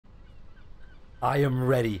I am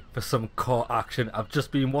ready for some car action. I've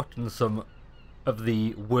just been watching some of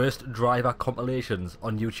the worst driver compilations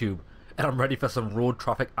on YouTube, and I'm ready for some road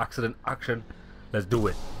traffic accident action. Let's do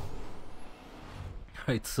it.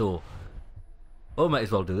 Right, so... oh, might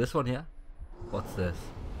as well do this one here. What's this?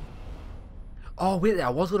 Oh, wait there, I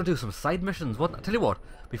was going to do some side missions. What? I tell you what,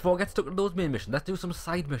 before I get stuck in those main missions, let's do some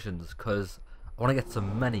side missions, because I want to get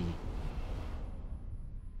some money.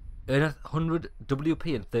 Earn 100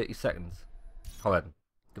 WP in 30 seconds. Hold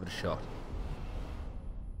give it a shot.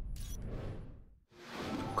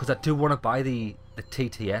 Because I do want to buy the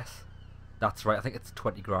TTS. That's right, I think it's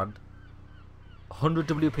 20 grand. 100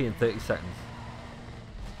 WP in 30 seconds.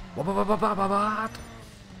 What?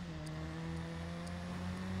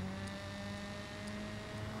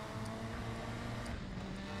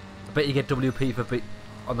 I bet you get WP for being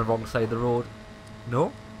on the wrong side of the road.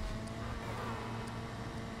 No?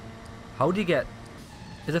 How do you get...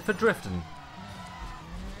 is it for drifting?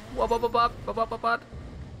 Oh,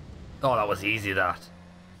 that was easy, that.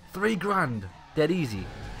 3 grand. Dead easy.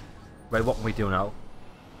 Right, what can we do now?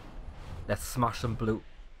 Let's smash some blue...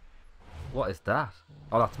 what is that?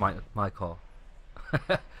 Oh, that's my car.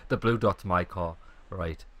 The blue dot's my car.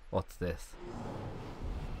 Right, what's this?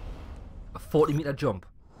 A 40-meter jump.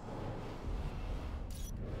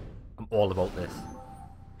 I'm all about this.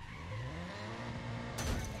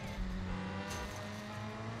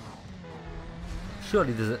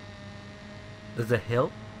 Surely there's a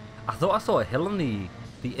hill? I thought I saw a hill on the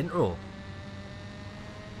intro.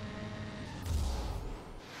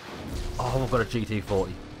 Oh, we've got a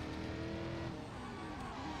GT40.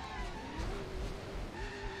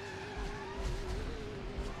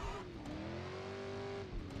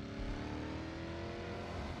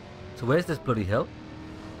 So where's this bloody hill?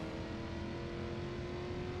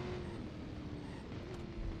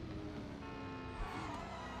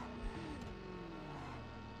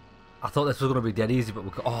 I thought this was going to be dead easy, but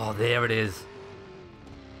oh, there it is.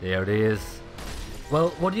 There it is. Well,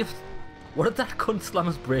 what did that cunt slam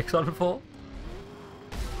his brakes on for?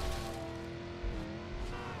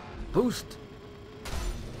 Boost.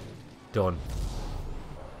 Done.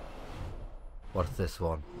 What's this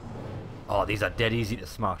one? Oh, these are dead easy to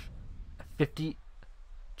smash. 50...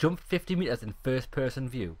 jump 50 meters in first person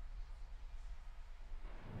view.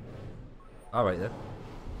 Alright then.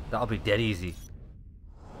 That'll be dead easy.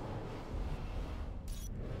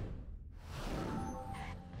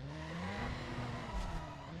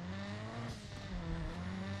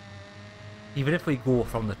 Even if we go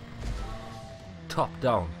from the top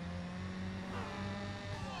down.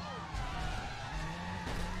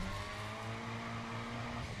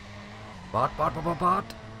 Bot.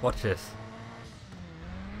 Watch this.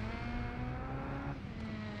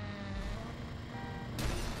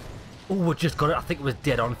 Oh, we just got it. I think it was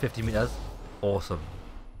dead on 50 meters. Awesome.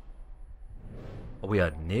 Oh, we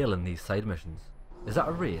are nailing these side missions. Is that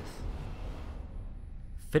a race?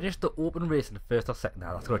 Finish the open race in the first or second.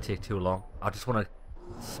 Nah, that's going to take too long. I just want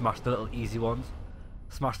to smash the little easy ones.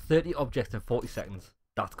 Smash 30 objects in 40 seconds.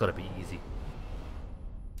 That's got to be easy.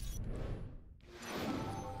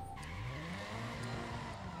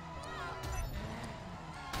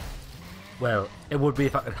 Well, it would be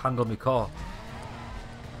if I could handle my car.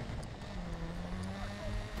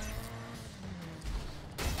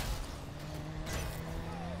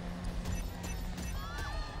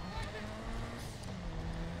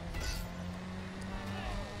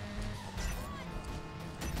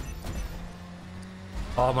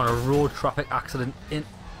 Oh, I'm on a road traffic accident in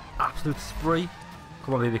absolute spree.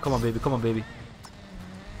 Come on, baby. Come on, baby. Come on, baby.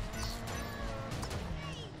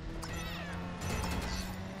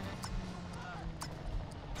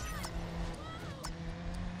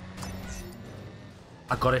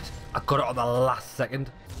 I got it. I got it on the last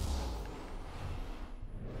second.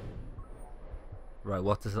 Right,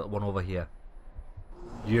 what's this little one over here?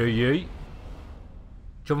 Yeah.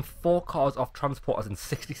 Jump 4 cars off transporters in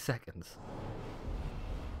 60 seconds.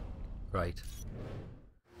 Right.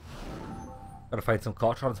 Gotta find some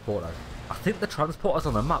car transporters. I think the transporters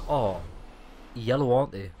on the map are yellow,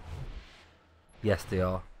 aren't they? Yes, they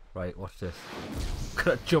are. Right, watch this.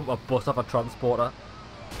 Gonna jump a bus off a transporter.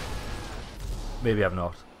 Maybe I'm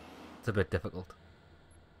not. It's a bit difficult.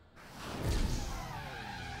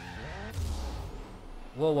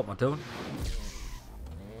 Whoa, what am I doing?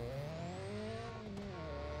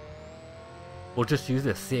 We'll just use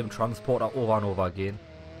the same transporter over and over again.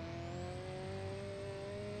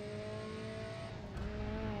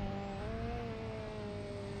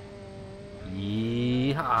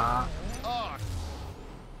 Yeehaw!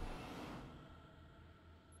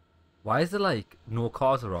 Why is there like no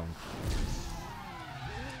cars around?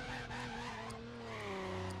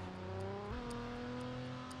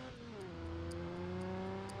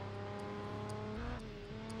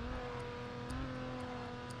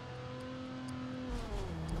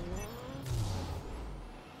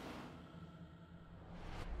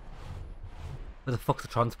 Where the fuck's the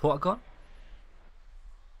transporter gone?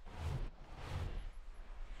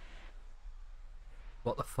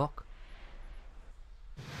 What the fuck?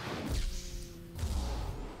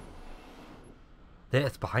 There,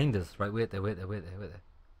 it's behind us. Right, wait there.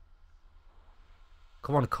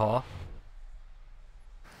 Come on, car.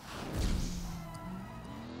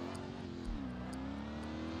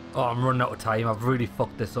 Oh, I'm running out of time. I've really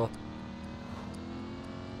fucked this up.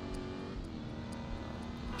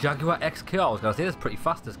 Jaguar XK, I was going to say, it's pretty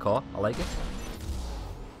fast, this car. I like it.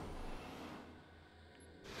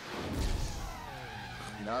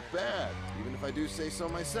 Not bad, even if I do say so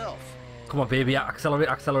myself. Come on, baby. Accelerate,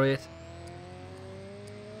 accelerate.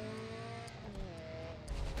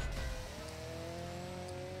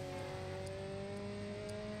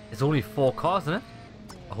 It's only 4 cars, isn't it?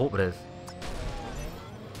 I hope it is.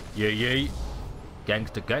 Yeah.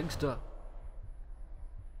 Gangster.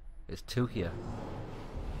 There's 2 here.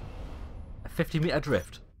 A 50-meter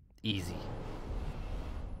drift. Easy.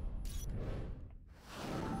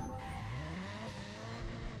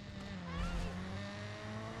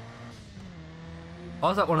 Oh,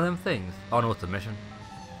 is that one of them things? Oh no, it's a mission.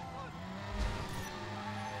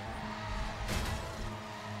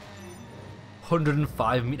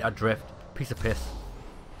 $105-meter drift. Piece of piss.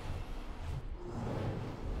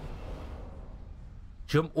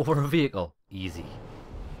 Jump over a vehicle. Easy.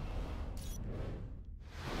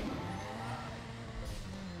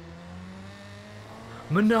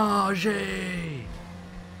 Menage!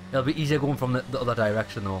 It'll be easier going from the other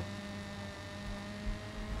direction though.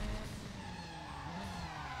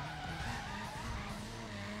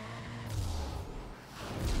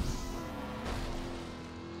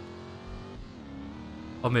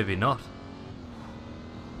 Or maybe not.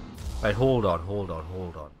 Right, hold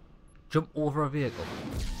on. Jump over a vehicle.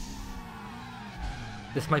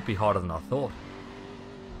 This might be harder than I thought.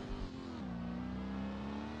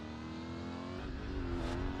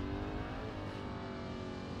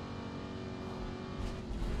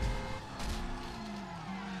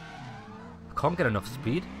 I can't get enough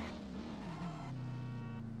speed.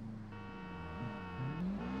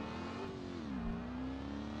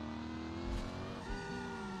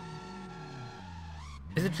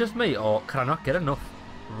 Is it just me, or can I not get enough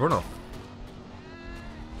runoff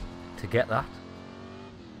to get that?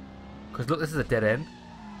 Because look, this is a dead end.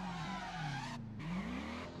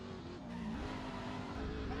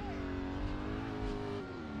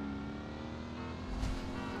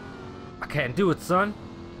 I can't do it, son.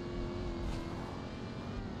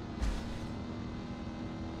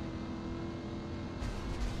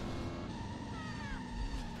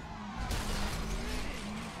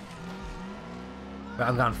 Right,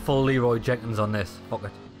 I'm going full Leroy Jenkins on this. Fuck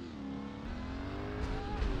it.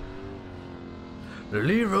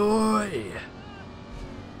 Leroy!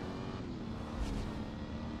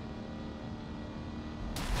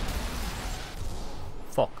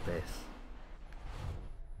 Fuck this.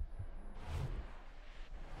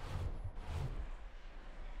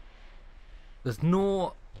 There's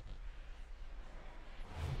no...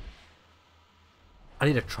 I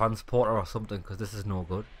need a transporter or something because this is no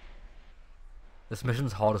good. This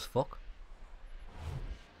mission's hard as fuck.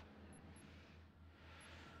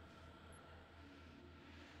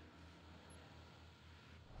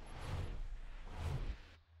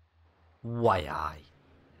 Why I?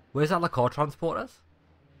 Where's that like car transporters?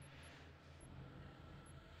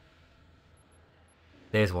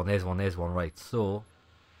 There's one, right, so...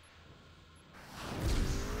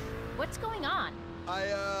 What's going on?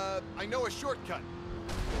 I know a shortcut.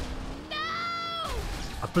 No!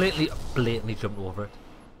 I blatantly jumped over it.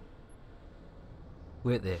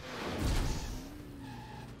 Wait there.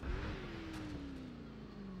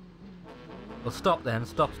 Well, stop then.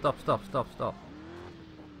 Stop.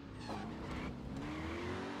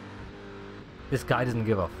 This guy doesn't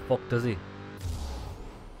give a fuck, does he?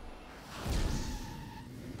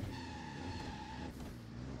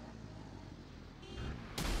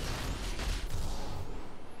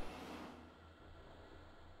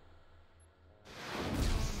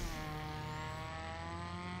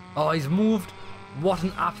 Oh, he's moved. What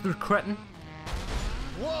an absolute cretin.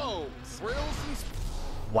 Whoa! Thrills and...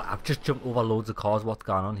 What? I've just jumped over loads of cars. What's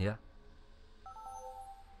going on here?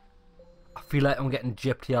 I feel like I'm getting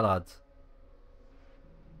gypped here, lads.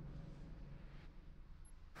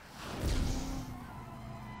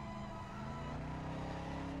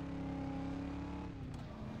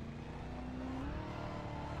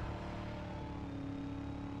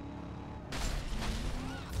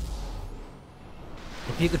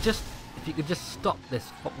 If you could just stop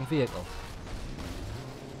this fucking vehicle.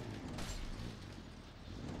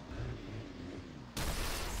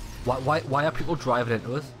 Why are people driving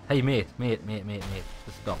into us? Hey mate.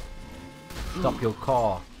 Just stop. Stop your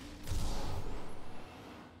car.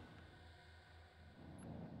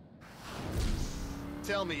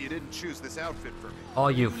 Tell me you didn't choose this outfit for me. Oh,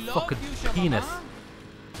 you fucking penis.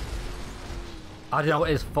 I don't know what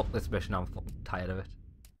it is. Fuck this mission. I'm fucking tired of it.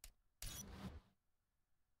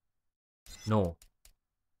 No.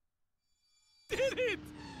 Did it!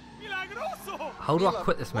 Milagroso! How do I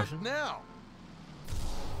quit this mission? What now?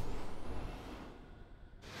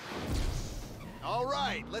 All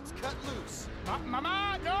right, let's cut loose.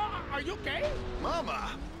 Mama, no, are you okay?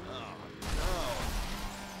 Mama. Oh no. Oh, Mama!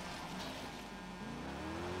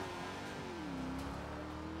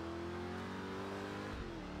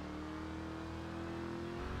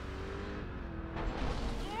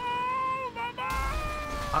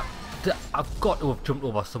 I've got to have jumped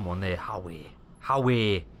over someone there. Howie.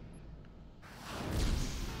 Howie.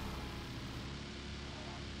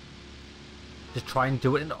 Just try and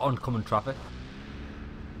do it in oncoming traffic.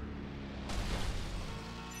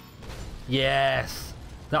 Yes!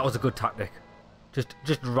 That was a good tactic. Just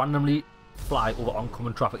randomly fly over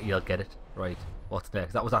oncoming traffic, you'll get it. Right. What's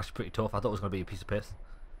next? That was actually pretty tough. I thought it was going to be a piece of piss.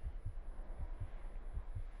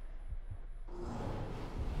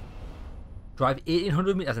 Drive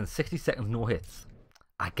 1800 meters in 60 seconds, no hits.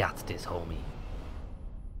 I got this, homie.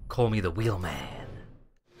 Call me the wheelman.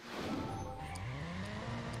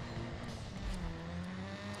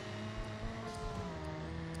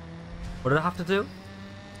 What did I have to do?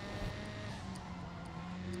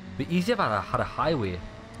 It'd be easier if I had a highway.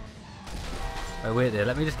 Right, wait there,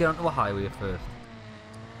 let me just get onto a highway first.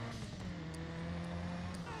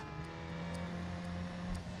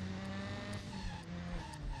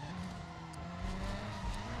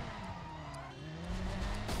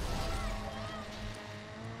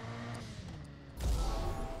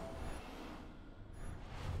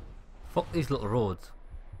 Fuck these little roads.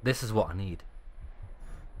 This is what I need.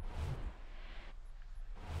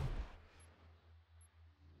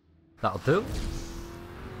 That'll do.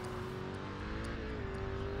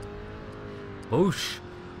 Whoosh!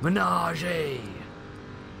 Menage!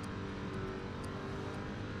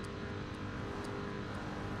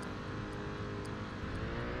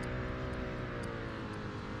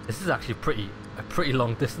 This is actually a pretty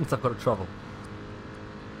long distance I've got to travel.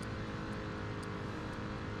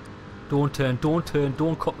 Don't turn,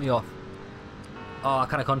 don't cut me off. Oh,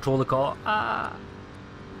 can I control the car? Ah!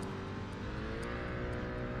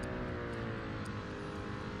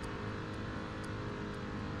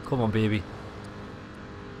 Come on, baby.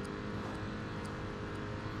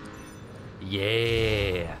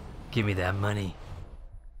 Yeah! Give me that money.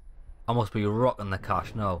 I must be rocking the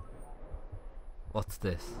cash now. What's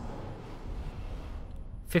this?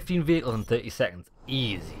 15 vehicles in 30 seconds.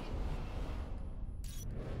 Easy.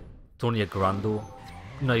 It's only $1,000 though.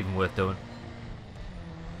 Not even worth doing.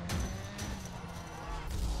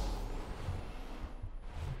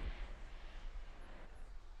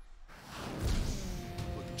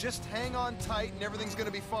 Just hang on tight and everything's gonna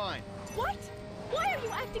be fine. What? Why are you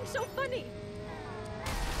acting so funny?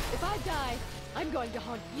 If I die, I'm going to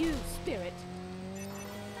haunt you, spirit.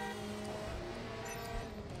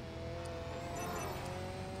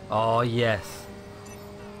 Oh yes.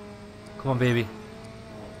 Come on, baby.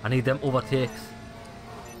 I need them overtakes.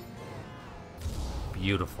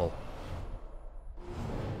 Beautiful.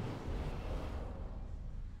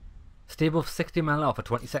 Stay above 60 miles an hour for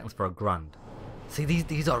 20 seconds for $1,000. See,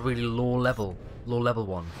 these are really low level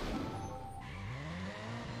ones.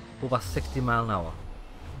 Over 60 miles an hour.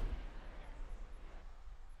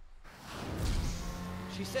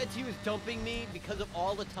 She said she was dumping me because of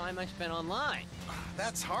all the time I spent online.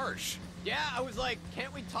 That's harsh. Yeah, I was like,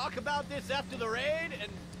 can't we talk about this after the raid?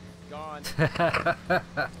 And gone.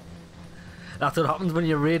 That's what happens when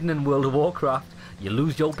you're raiding in World of Warcraft. You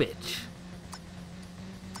lose your bitch.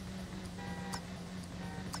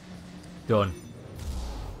 Done.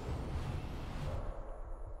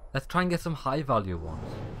 Let's try and get some high value ones.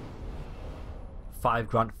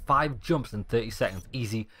 $5,000, 5 jumps in 30 seconds,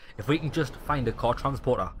 easy. If we can just find a car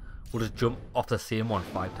transporter, we'll just jump off the same one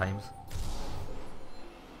 5 times.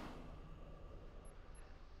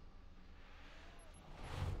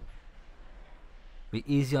 Be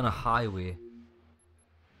easy on a highway.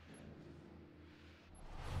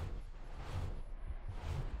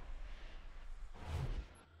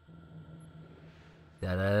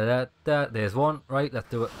 Da, da, da, da. There's one. Right, let's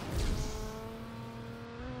do it.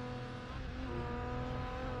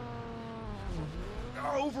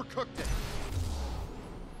 Overcooked it.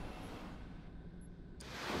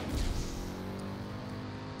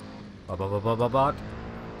 Ba ba ba ba ba ba.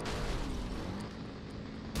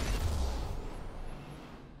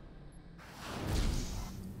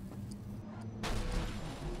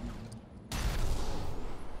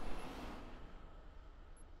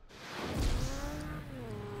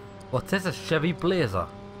 What's this? A Chevy Blazer?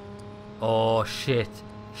 Oh shit.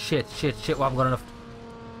 Shit. Well, I'm gonna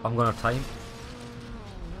have time.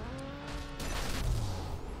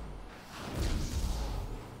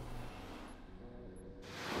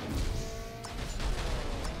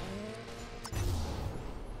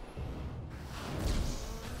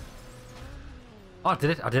 Oh, I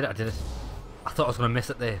did it. I thought I was gonna miss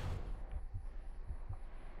it there.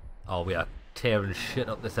 Oh, we are tearing shit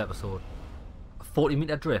up this episode. A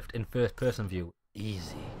 40-meter drift in first person view.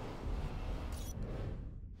 Easy.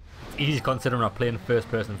 It's easy considering I'm playing first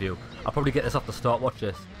person view. I'll probably get this off the start. Watch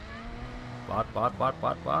this.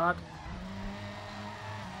 Bad.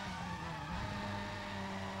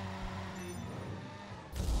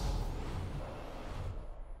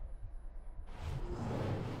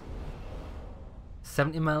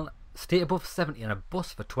 70 mile, stay above 70 in a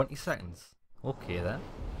bus for 20 seconds. Okay then.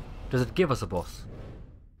 Does it give us a bus?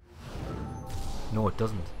 No, it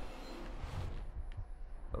doesn't.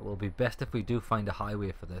 But it will be best if we do find a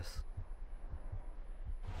highway for this.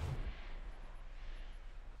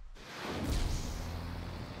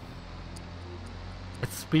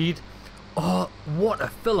 It's Speed. Oh, what a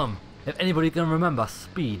film! If anybody can remember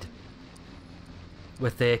Speed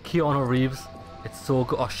with Keanu Reeves. It's so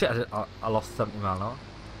good. Oh shit, I lost 70 mile an hour.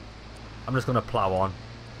 I'm just gonna plow on.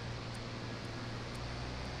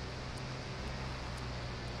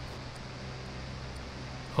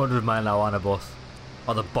 $100 mile an hour on a bus.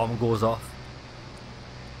 Or the bomb goes off.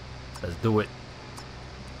 Let's do it.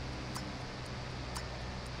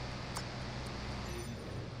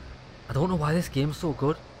 I don't know why this game's so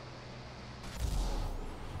good.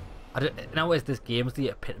 Nowadays this game's the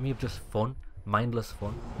epitome of just fun. Mindless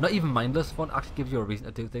fun. Not even mindless fun, actually gives you a reason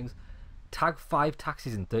to do things. Tag 5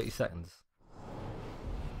 taxis in 30 seconds.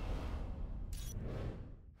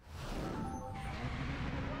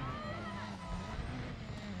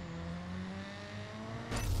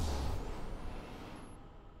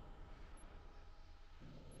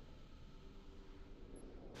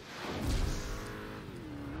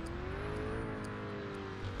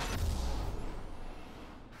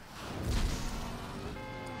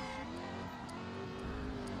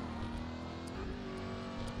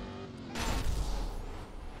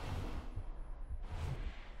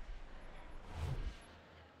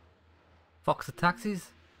 Fox the taxis?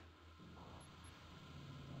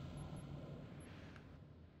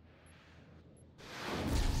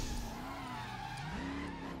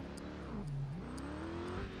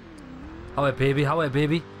 How are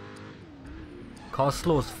baby? Car's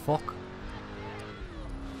slow as fuck.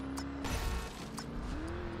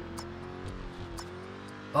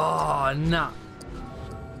 Oh, nah.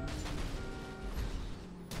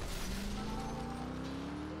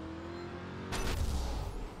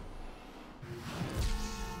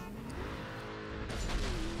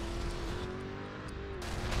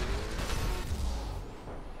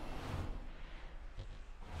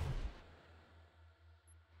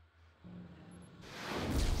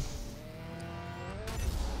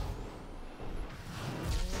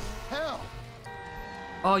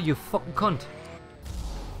 Oh, you fucking cunt.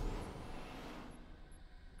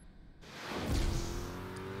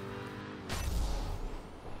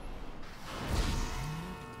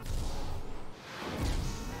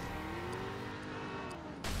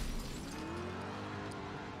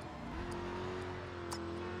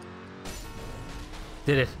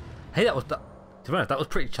 Did it. Hey, to be honest, that was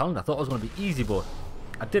pretty challenging. I thought it was going to be easy, but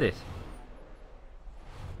I did it.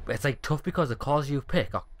 But it's like tough because the cars you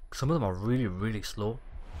pick, some of them are really, really slow.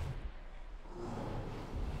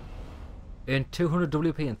 Earn 200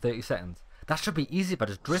 WP in 30 seconds. That should be easy, but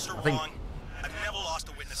just drift. I think. I've never lost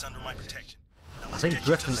a witness under my protection. I think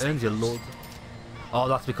drifting earns you loads. Oh,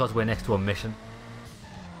 that's because we're next to a mission.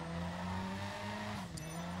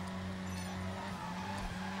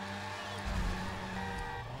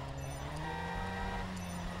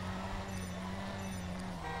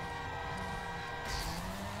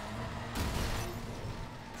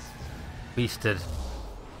 Beasted.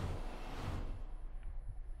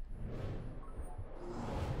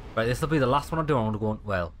 Right, this will be the last one I do. I'm going,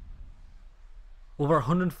 well, over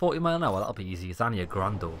 140 mile an hour, that'll be easy. It's only a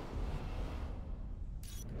grand though.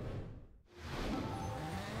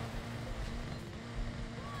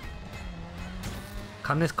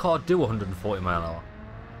 Can this car do 140 mile an hour?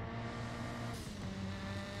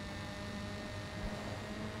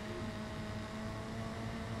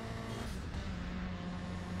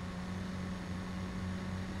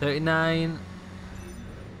 $39.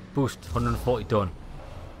 Boost, 140 done.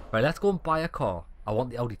 Right, let's go and buy a car. I want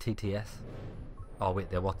the Audi TTS. Oh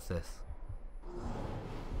wait there, what's this?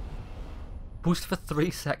 Boost for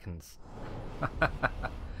 3 seconds.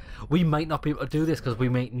 We might not be able to do this because we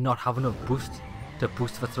might not have enough boost to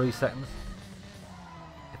boost for 3 seconds.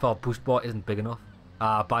 If our boost bar isn't big enough.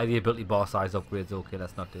 Buy the ability bar size upgrades. Okay,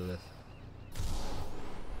 let's not do this.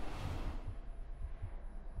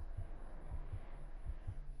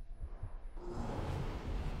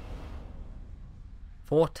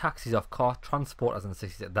 Four taxis off car transporters in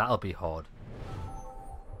 60 seconds. That'll be hard.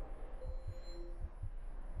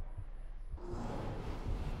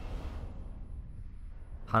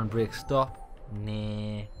 Handbrake stop.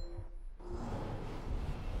 Nah.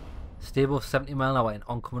 Stay above 70 mile an hour in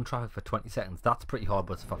oncoming traffic for 20 seconds. That's pretty hard,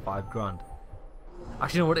 but it's for 5 grand.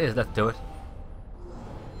 Actually, you know what it is? Let's do it.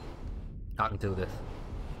 I can do this.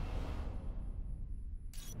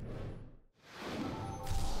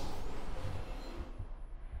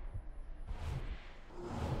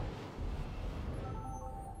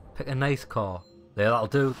 Pick a nice car. There, that'll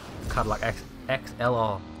do. Cadillac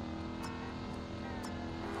XLR.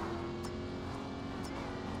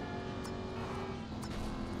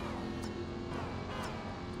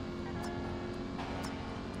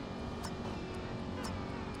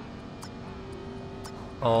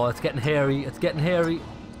 Oh, it's getting hairy. It's getting hairy.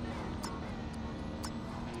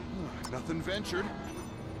 Nothing ventured.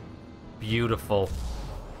 Beautiful.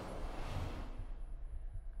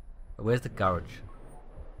 Where's the garage?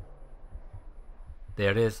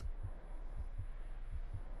 There it is.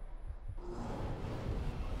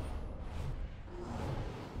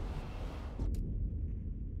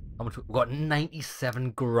 How much? We've got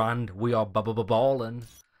 97 grand. We are balling.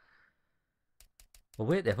 Well,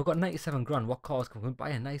 wait there. If we've got 97 grand, what cars can we buy?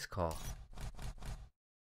 A nice car.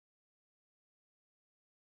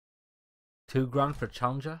 2 grand for a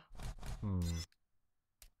Challenger?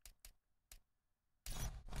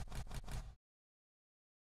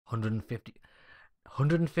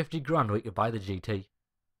 150 grand we could buy the GT.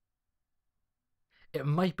 It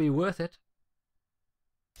might be worth it.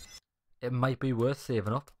 It might be worth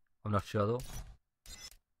saving up. I'm not sure though.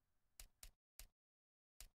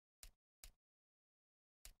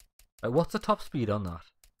 Right, what's the top speed on that?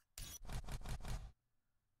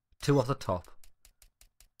 2 off the top.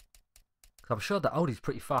 I'm sure the Audi's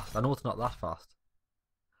pretty fast. I know it's not that fast.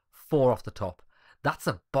 4 off the top. That's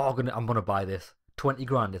a bargain. I'm going to buy this. 20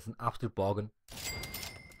 grand. It's an absolute bargain.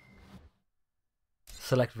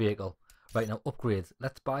 Select vehicle. Right, now upgrades.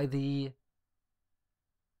 Let's buy the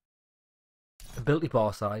ability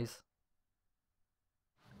bar size.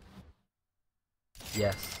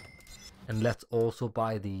 Yes. And let's also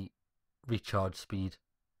buy the recharge speed.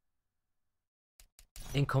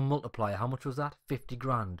 Income multiplier. How much was that? 50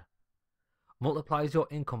 grand. Multiplies your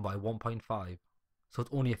income by 1.5. So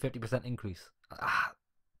it's only a 50% increase.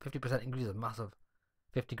 50% increase is massive.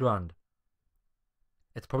 50 grand.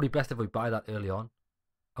 It's probably best if we buy that early on.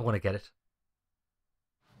 I want to get it.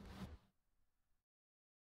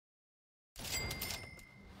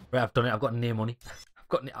 Right, I've done it. I've got near money.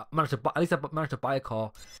 I've managed to buy, at least I've managed to buy a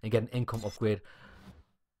car and get an income upgrade.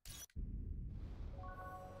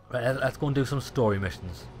 Right, let's go and do some story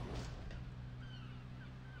missions.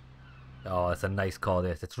 Oh, it's a nice car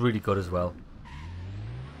this. It's really good as well.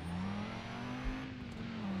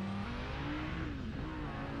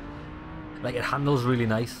 Like, it handles really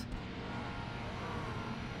nice.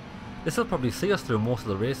 This will probably see us through most of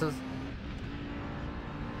the races.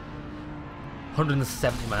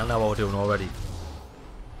 170 mile an hour we're doing already.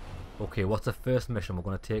 Okay, what's the first mission we're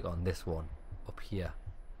going to take on? This one. Up here.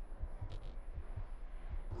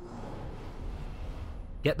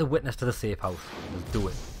 Get the witness to the safe house. Let's do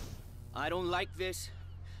it. I don't like this.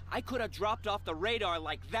 I could have dropped off the radar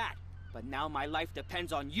like that, but now my life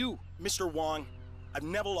depends on you. Mr. Wong, I've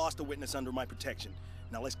never lost a witness under my protection.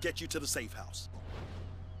 Now let's get you to the safe house.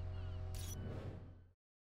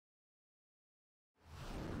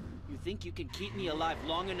 You think you can keep me alive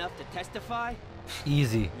long enough to testify?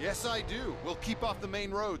 Easy. Yes, I do. We'll keep off the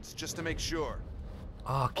main roads just to make sure.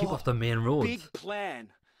 Ah, keep off the main roads. Big plan.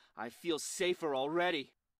 I feel safer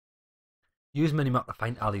already. Use minimap to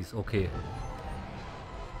find alleys. Okay.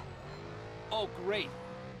 Oh, great.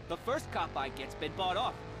 The first cop I get's been bought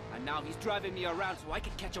off, and now he's driving me around so I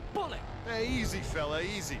can catch a bullet. Hey, easy, fella,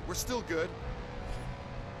 easy. We're still good.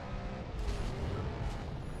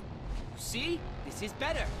 See? This is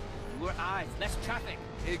better. Fewer eyes, less traffic.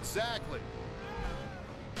 Exactly.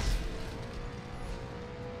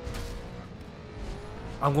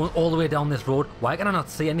 I'm going all the way down this road. Why can I not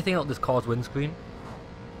see anything out this car's windscreen?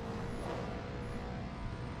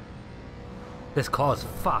 This car's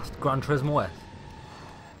fast. Gran Turismo S.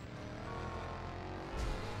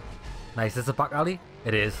 Nice. Is it a back alley?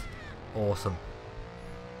 It is. Awesome.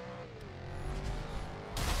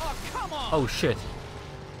 Oh, come on! Oh, shit.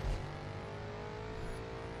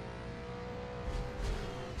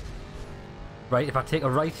 Right, if I take a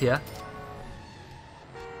right here,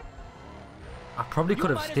 I probably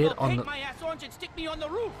could have stayed on the... my ass orange and stick me on the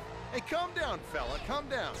roof. Hey, calm down, fella. Calm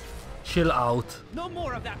down. Chill out. No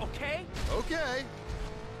more of that, okay? Okay.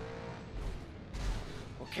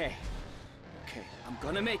 Okay. Okay, I'm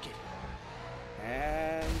gonna make it.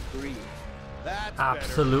 And breathe. That's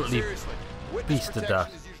Absolutely better. Seriously. Witness beasted protection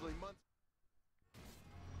that. is usually months.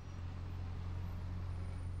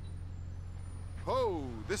 Oh,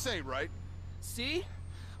 this ain't right. See?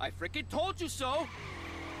 I frickin' told you so.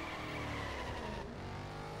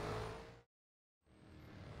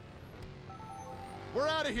 We're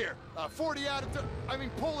out of here. 40 out of... I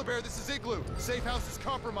mean, Polar Bear, this is Igloo. Safe house is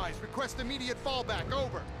compromised. Request immediate fallback.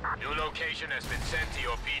 Over. New location has been sent to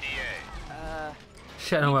your PDA.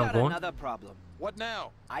 Shit, I We know where I'm got going. another problem. What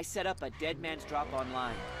now? I set up a dead man's drop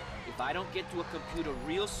online. If I don't get to a computer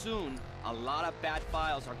real soon, a lot of bad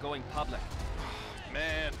files are going public.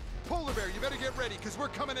 Man. Polar Bear, you better get ready, because we're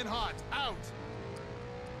coming in hot. Out.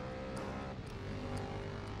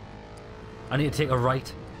 I need to take a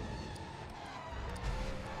right.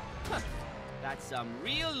 That's some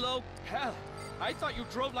real low... Hell, I thought you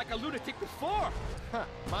drove like a lunatic before. Huh.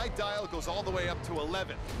 My dial goes all the way up to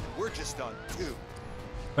 11. We're just on 2.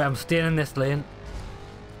 Right, I'm staying in this lane.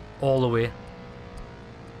 All the way.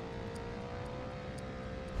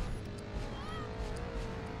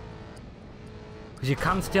 Because you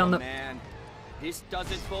can stay on the... Man, this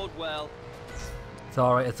doesn't bode well. It's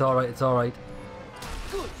alright, it's alright, it's alright.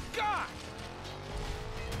 Good God!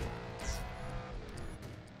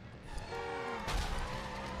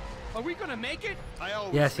 Are we gonna make it? I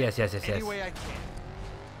always Yes, think yes, yes, yes, yes. any way I can.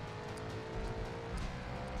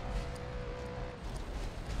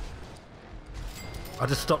 I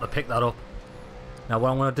just stopped to pick that up. Now what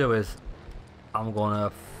I'm going to do is, I'm going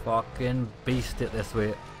to fucking beast it this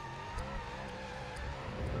way.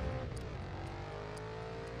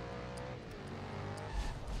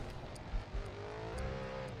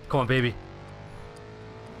 Come on, baby.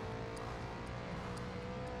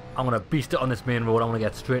 I'm going to beast it on this main road. I'm going to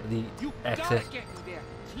get straight to the You exit. gotta get me there,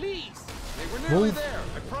 please. Hey, we're nearly Move. there.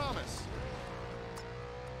 I promise.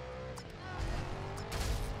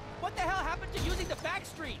 What the hell happened to using the back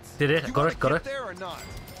streets? Did it? You Got wanna it, got get it. there or not?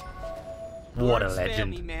 What a Lord spare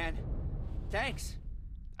legend. me, man. Thanks,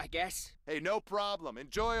 I guess. Hey, no problem.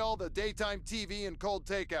 Enjoy all the daytime TV and cold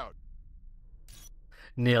takeout.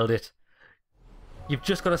 Nailed it. You've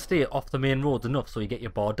just got to stay off the main roads enough so you get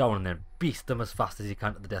your bar down and then beast them as fast as you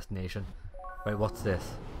can to the destination. Right, what's this?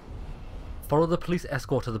 Follow the police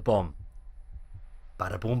escort to the bomb.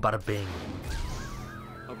 Bada boom, bada bing.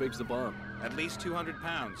 How big's the bomb? At least 200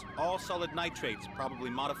 pounds. All solid nitrates, probably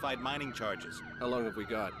modified mining charges. How long have we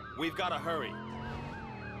got? We've got to hurry.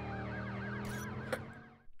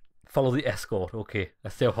 Follow the escort. Okay,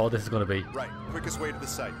 let's see how hard this is going to be. Right. Quickest way to the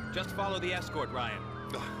site. Just follow the escort, Ryan.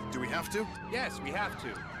 Do we have to? Yes, we have to.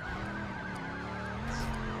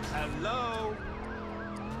 Hello?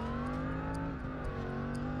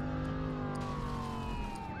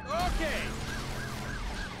 Okay.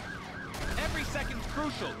 Every second's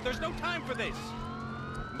crucial. There's no time for this.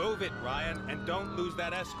 Move it, Ryan, and don't lose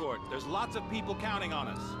that escort. There's lots of people counting on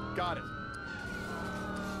us. Got it.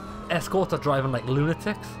 Escorts are driving like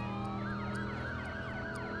lunatics.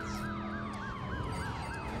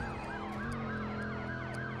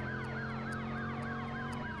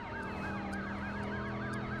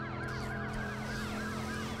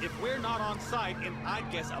 If we're not on site in, I'd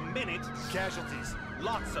guess, a minute... Casualties.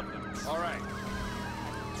 Lots of them. All right.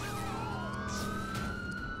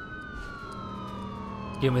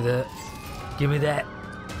 Give me that.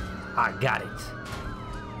 I got it.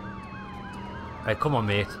 Right, come on,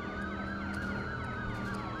 mate.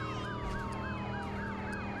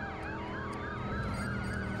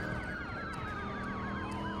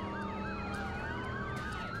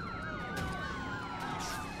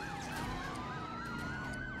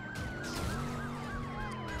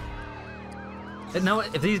 Now,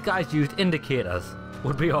 if these guys used indicators,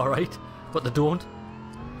 would be alright, but they don't.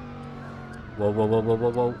 Whoa, whoa, whoa, whoa,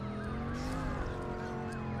 whoa, whoa.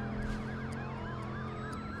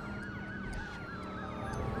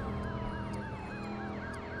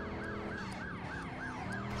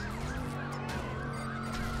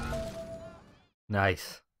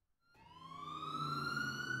 Nice.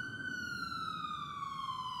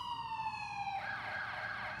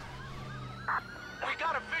 We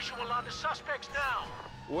got a visual on the suspects now.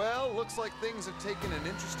 Well, looks like things have taken an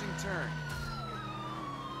interesting turn.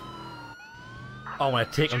 I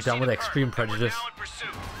want to take them Did you down see with the extreme perp? And we're prejudice. now in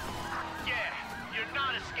pursuit. Yeah, you're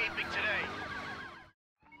not escaping today.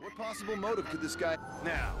 What possible motive could this guy...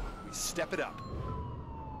 Now, we step it up.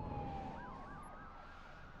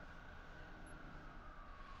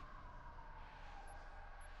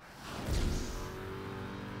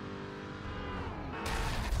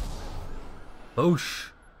 Boosh.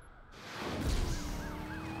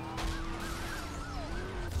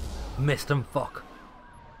 Missed him, fuck.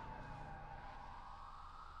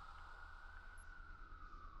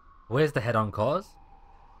 Where's the head-on cars?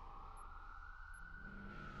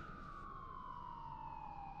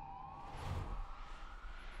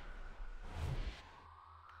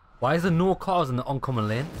 Why is there no cars in the oncoming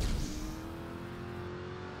lane?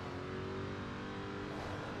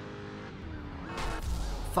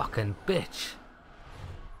 Fucking bitch.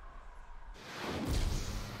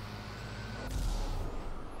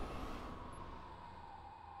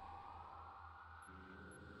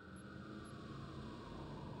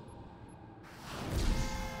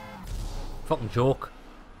 Fucking joke.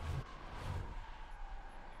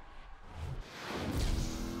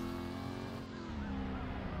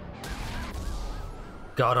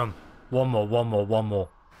 Got him. One more.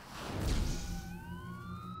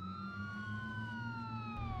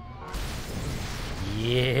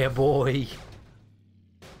 Yeah, boy.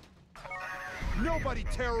 Nobody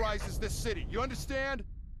terrorizes this city, you understand?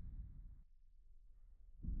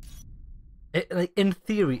 Like, in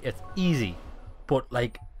theory, it's easy, but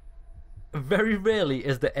like, very rarely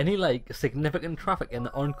is there any like significant traffic in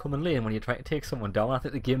the oncoming lane when you're trying to take someone down. I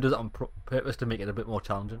think the game does it on purpose to make it a bit more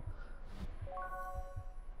challenging.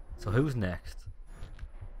 So who's next?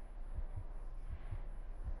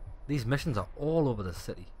 These missions are all over the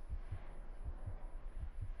city.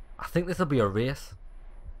 I think this will be a race.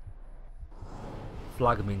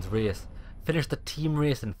 Flag means race. Finish the team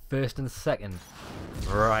race in first and second.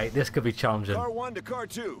 Right, this could be challenging. Car 1 to car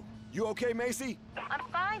 2. You okay, Macy? I'm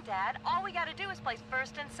fine, Dad. All we gotta do is place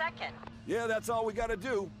first and second. Yeah, that's all we gotta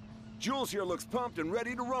do. Jules here looks pumped and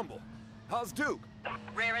ready to rumble. How's Duke?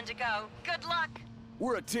 Raring to go. Good luck.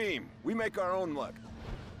 We're a team. We make our own luck.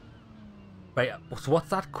 Right, so what's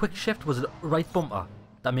that quick shift? Was it right bumper?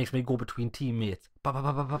 That makes me go between teammates. Ba, ba,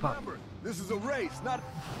 ba, ba, ba, ba. Remember, this is a race, not...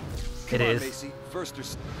 Come It on, is. Macy. First or...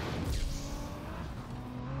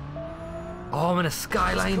 Oh, I'm in a This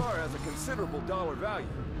skyline. car has a considerable dollar value.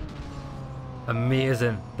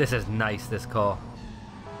 Amazing. This is nice, this car.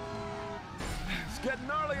 It's getting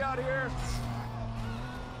gnarly out here.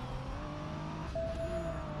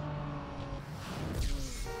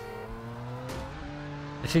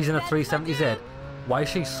 She's in a 370Z. Why is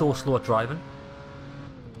she so slow at driving?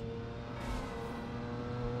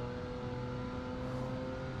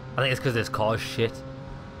 I think it's because this car's shit.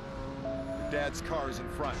 Your dad's car is in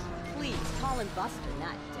front. Please, call him Buster,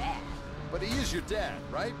 not Dad. But he is your dad,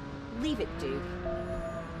 right? Leave it, Duke.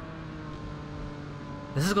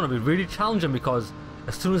 This is going to be really challenging because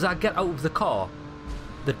as soon as I get out of the car,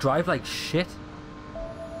 they drive like shit.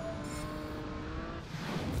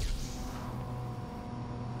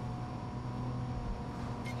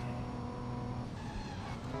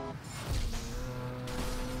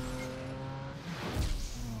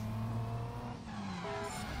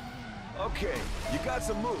 Okay, you got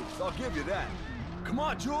some moves. I'll give you that. Come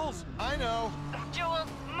on, Jules. I know. Jules,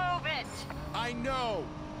 move it. I know.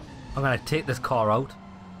 I'm going to take this car out.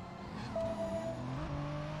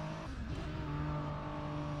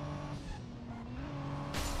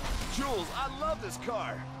 Jules, I love this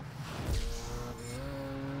car.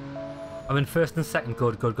 I'm in first and second.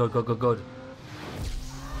 Good.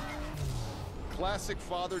 Classic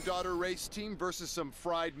father-daughter race team versus some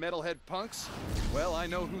fried metalhead punks? Well, I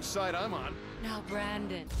know whose side I'm on. Now,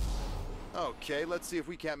 Brandon. Okay, let's see if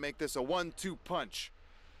we can't make this a 1-2 punch.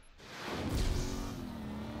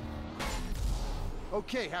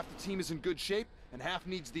 Okay, half the team is in good shape, and half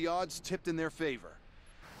needs the odds tipped in their favor.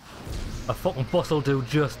 A fucking bus will do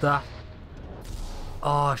just that.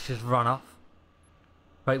 Oh, she's run off.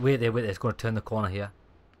 Right, wait there. It's going to turn the corner here.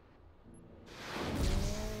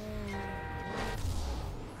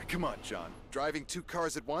 Come on, John. Driving 2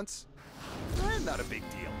 cars at once? Not a big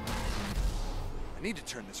deal. I need to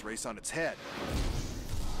turn this race on its head.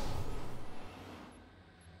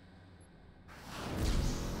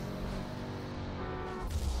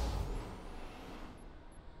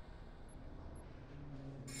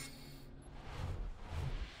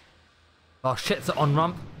 Oh shit, it's an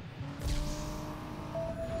on-ramp.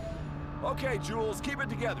 Okay, Jules, keep it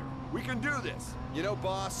together. We can do this. You know,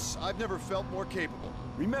 boss, I've never felt more capable.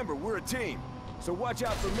 Remember, we're a team. So watch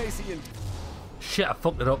out for Macy and... Shit, I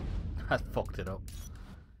fucked it up. I fucked it up.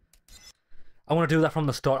 I want to do that from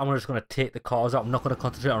the start. I'm just going to take the cars out. I'm not going to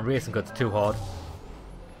concentrate on racing because it's too hard.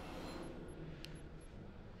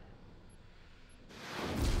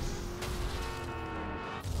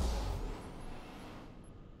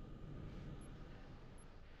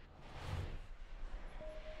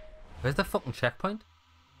 Where's the fucking checkpoint?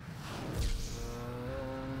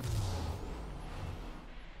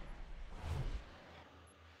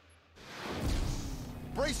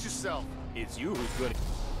 yourself. It's you who's good.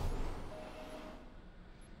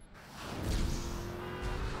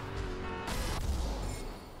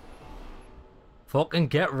 Fucking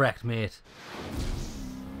get wrecked, mate.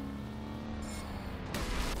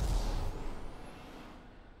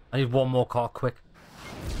 I need one more car, quick.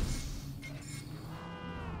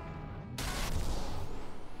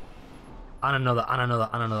 And another, and another,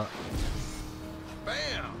 and another.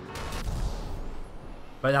 Bam!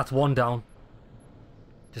 Right, that's one down.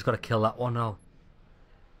 Just gotta kill that one now.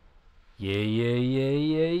 Yeah, yeah,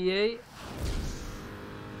 yeah, yeah, yeah.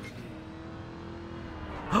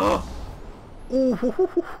 Oh,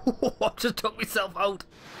 I just took myself out.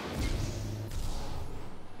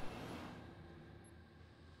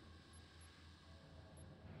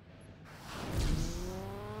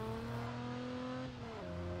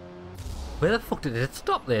 Where the fuck did it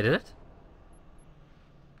stop there, did it?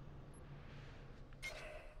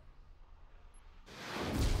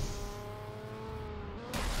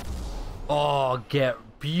 Oh, get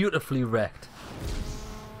beautifully wrecked.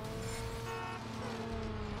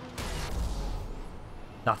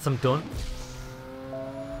 That's him done.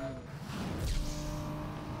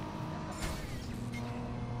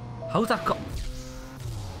 How's that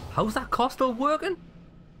car still working?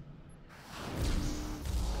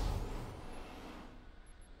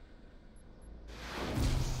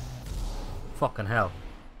 Fucking hell.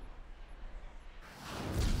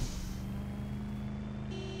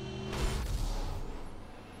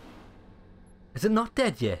 Is it not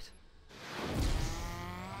dead yet?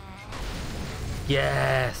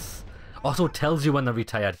 Yes! Also tells you when they're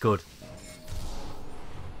retired. Good.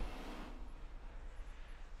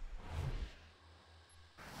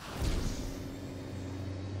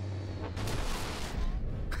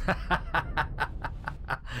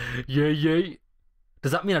 Yeah, yeah.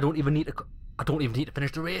 Does that mean I don't even need to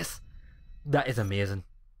finish the race? That is amazing.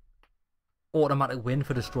 Automatic win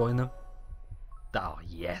for destroying them. Oh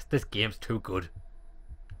yes, this game's too good.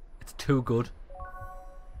 It's too good.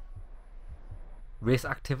 Race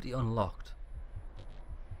activity unlocked.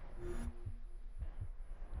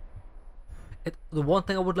 The one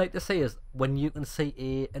thing I would like to say is when you can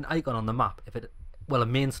see an icon on the map, a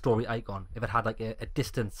main story icon, if it had like a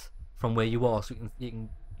distance from where you are, so you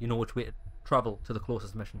know which way to travel to the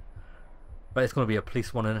closest mission. But it's going to be a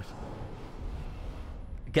police one in it.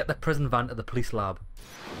 Get the prison van to the police lab.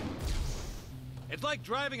 It's like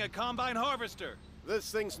driving a combine harvester.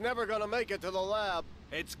 This thing's never gonna make it to the lab.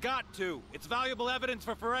 It's got to. It's valuable evidence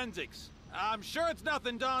for forensics. I'm sure it's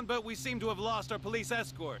nothing, Don, but we seem to have lost our police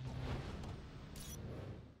escort.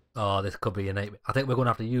 Oh, this could be a nightmare. I think we're going to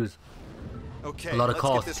have to use Okay, a lot of let's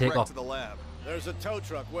cars get this to take wreck off. to the lab. There's a tow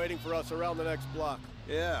truck waiting for us around the next block.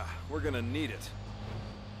 Yeah, we're gonna need it.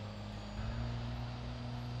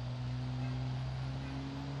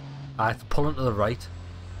 It's pulling to the right.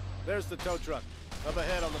 There's the tow truck, up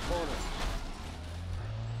ahead on the corner.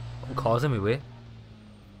 Cars in my way.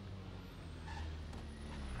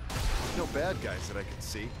 No bad guys that I can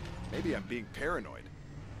see. Maybe I'm being paranoid.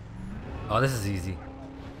 Oh, this is easy.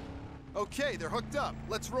 Okay, they're hooked up.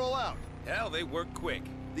 Let's roll out. Hell, they work quick.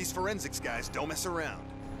 These forensics guys don't mess around.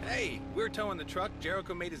 Hey, we're towing the truck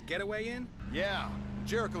Jericho made his getaway in? Yeah,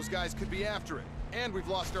 Jericho's guys could be after it. And we've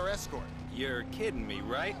lost our escort. You're kidding me,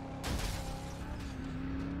 right?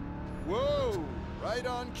 Whoa! Right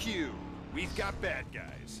on cue. We've got bad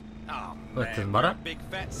guys. Oh, What, man, does it we're matter? a big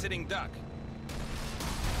fat sitting duck.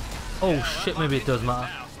 Oh Yeah, shit, I'm maybe locked it does into this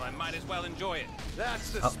matter. now, so I might as well enjoy it.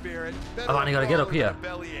 That's the Oh. spirit. I've only gotta get up here.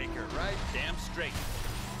 Bellyache, right? Damn straight.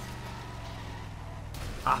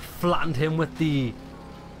 I flattened him with the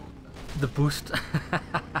boost.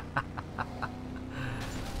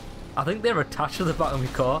 I think they're attached to the back of my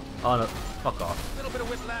car. Oh no, fuck off. A little bit of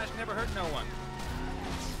whiplash never hurt no one.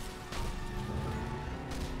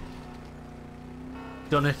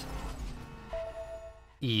 Done it.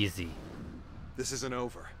 Easy. This isn't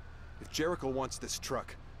over. If Jericho wants this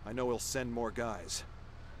truck, I know he'll send more guys.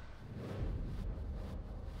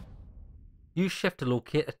 Use shift to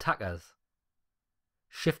locate attackers.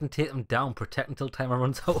 Shift and take them down. Protect until timer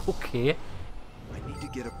runs out. Okay. I need to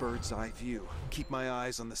get a bird's eye view, keep my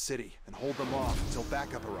eyes on the city, and hold them off until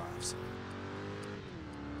backup arrives.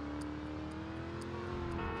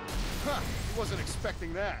 Huh, he wasn't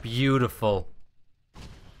expecting that. Beautiful.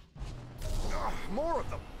 Ugh, more of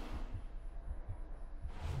them.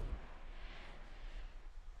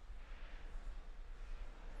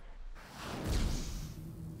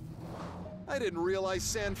 I didn't realize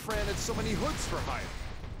San Fran had so many hoods for hire.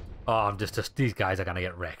 Oh, I'm just these guys are gonna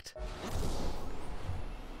get wrecked.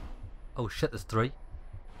 Oh shit, there's 3.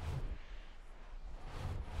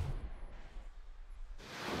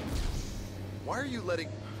 Why are you letting...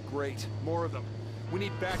 Great. More of them. We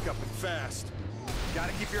need backup and fast.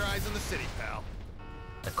 Gotta keep your eyes on the city, pal.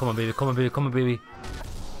 Come on, baby. Come on, baby. Come on, baby.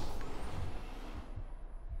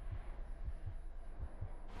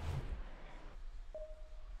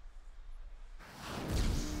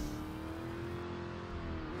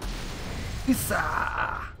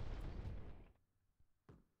 Issa!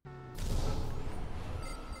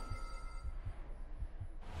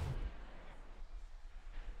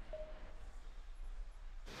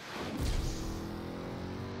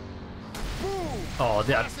 Oh,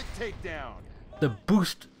 Classic takedown. the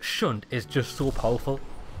boost shunt is just so powerful.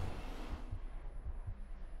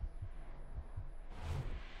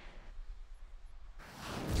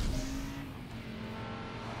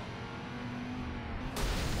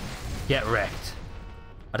 Get wrecked.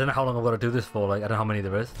 I don't know how long I've got to do this for, like, I don't know how many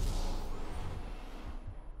there is.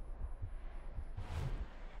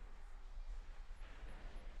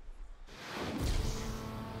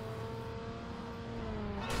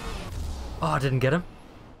 Oh, I didn't get him.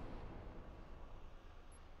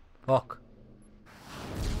 Fuck.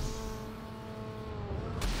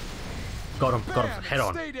 Got him, head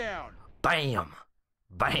on. Stay down. Bam!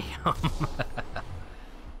 Bam!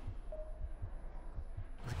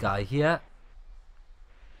 This guy here.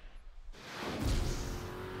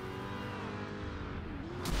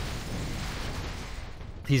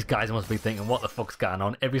 These guys must be thinking, what the fuck's going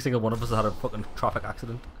on? Every single one of us has had a fucking traffic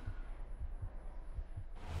accident.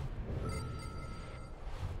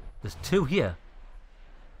 There's two here.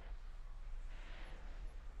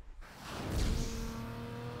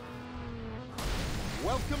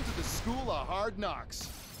 Welcome to the School of Hard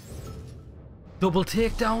Knocks. Double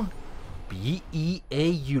takedown.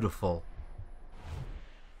 Beautiful.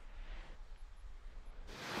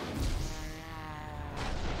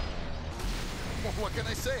 Well, what can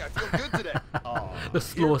I say? I feel good today. Oh, The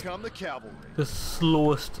slowest, here come the cavalry. the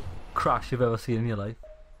slowest crash you've ever seen in your life.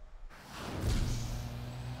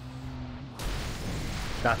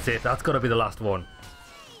 That's it. That's got to be the last one.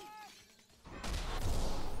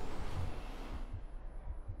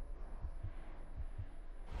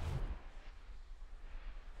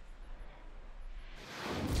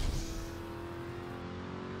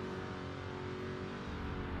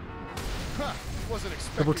 Huh, wasn't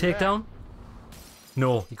expecting Double that. takedown?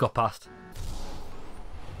 No, he got past.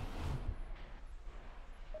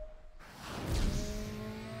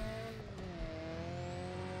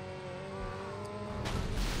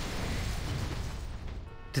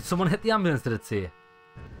 Did someone hit the ambulance, did it say?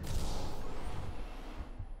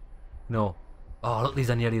 No. Oh, look, these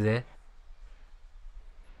are nearly there.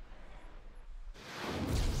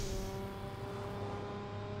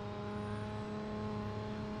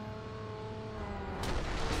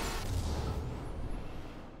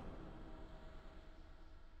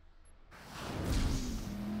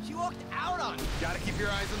 She walked out on me. Gotta keep your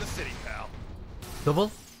eyes on the city, pal. Double?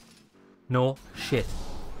 No. Shit.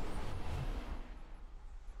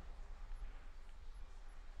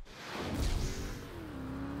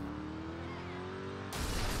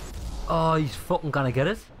 Oh, he's fucking gonna get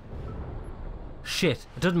it. Shit.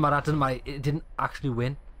 It doesn't matter. It doesn't matter. It didn't actually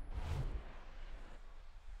win.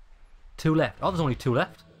 Two left. Oh, there's only two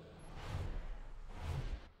left.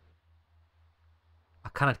 I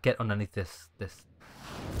cannot get underneath this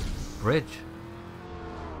bridge.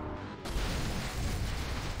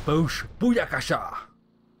 Boosh. Booyakasha.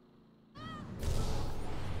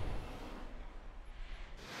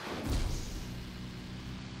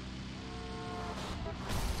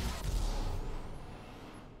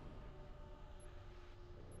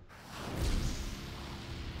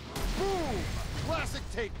 Boom! Classic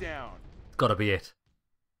takedown. It's gotta be it.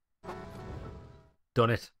 Done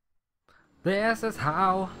it. This is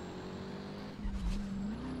how.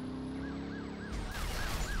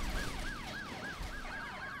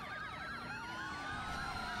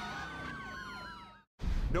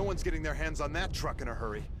 No one's getting their hands on that truck in a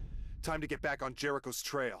hurry. Time to get back on Jericho's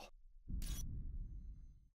trail.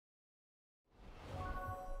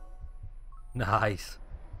 Nice.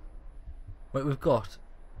 Wait, we've got...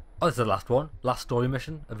 Oh, this is the last one. Last story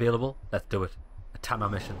mission available. Let's do it. A Tama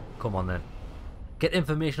mission. Come on then. Get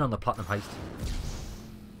information on the Platinum heist.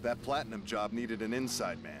 That platinum job needed an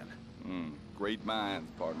inside man. Great minds,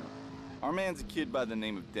 partner. Our man's a kid by the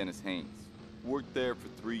name of Dennis Haynes. Worked there for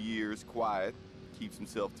 3 years, quiet, keeps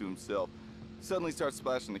himself to himself. Suddenly starts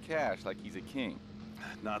splashing the cash like he's a king.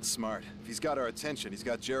 Not smart. If he's got our attention, he's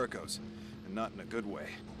got Jericho's. And not in a good way.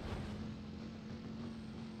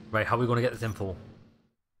 Right, how are we going to get this info?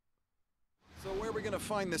 So where are we gonna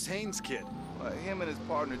find this Haynes kid? Him and his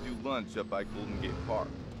partner do lunch up by Golden Gate Park.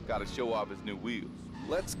 Gotta show off his new wheels.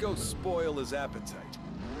 Let's go spoil his appetite.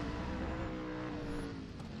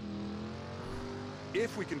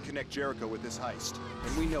 If we can connect Jericho with this heist,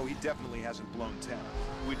 then we know he definitely hasn't blown town.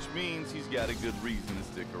 Which means he's got a good reason to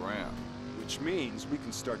stick around. Which means we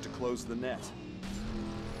can start to close the net.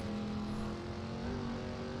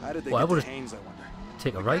 How did they get to Haynes, I wonder?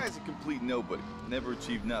 Take a The right. guy's a complete nobody. Never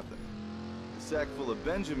achieved nothing. A sack full of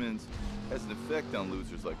Benjamins has an effect on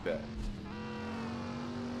losers like that.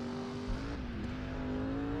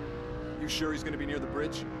 You sure he's gonna be near the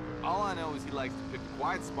bridge? All I know is he likes to pick a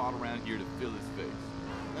quiet spot around here to fill his face.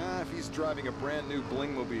 If he's driving a brand new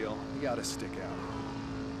Blingmobile, he ought to stick out.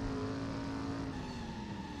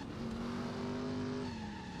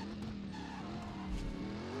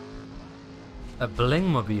 A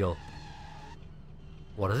Blingmobile.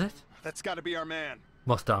 What is it? That's gotta be our man.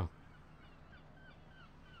 Mustang.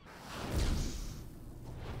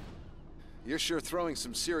 You're sure throwing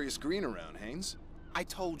some serious green around, Haynes. I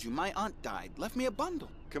told you, my aunt died. Left me a bundle.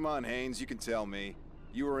 Come on, Haynes, you can tell me.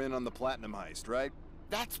 You were in on the platinum heist, right?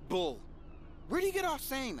 That's bull. Where do you get off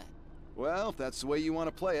saying that? Well, if that's the way you want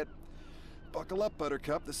to play it. Buckle up,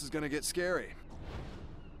 Buttercup. This is gonna get scary.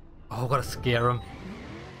 Oh, gotta scare him.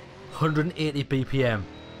 180 BPM.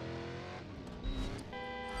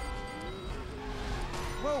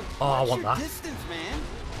 Whoa, Oh, I watch want your that. distance, man.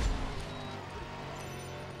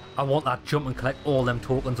 I want that jump and collect all them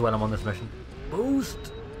tokens when I'm on this mission. Boost!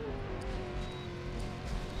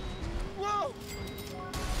 Whoa!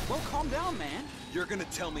 Well, calm down, man. You're gonna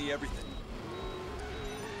tell me everything.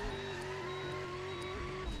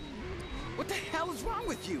 What the hell is wrong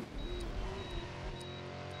with you?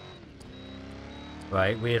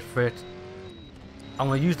 Right, wait for it. I'm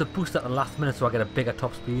gonna use the boost at the last minute so I get a bigger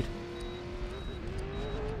top speed.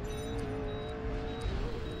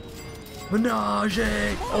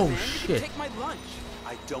 Menage! Oh Man, shit! take my lunch.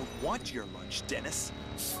 I don't want your lunch, Dennis.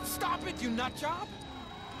 Stop it, you nut job!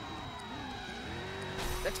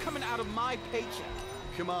 That's coming out of my paycheck.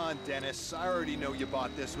 Come on, Dennis. I already know you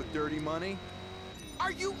bought this with dirty money.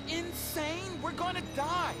 Are you insane? We're gonna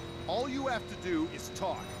die. All you have to do is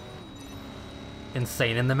talk.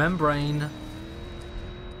 Insane in the membrane.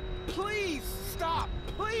 Please stop,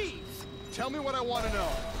 please. Tell me what I want to know.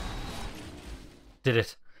 Did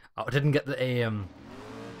it. I didn't get the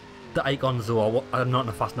icons though. I'm not in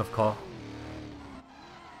a fast enough car.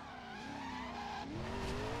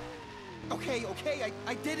 Okay,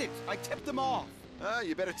 I did it. I tipped them off.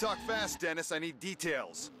 You better talk fast, Dennis. I need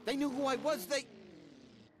details. They knew who I was.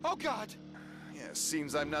 Oh, God. Yeah,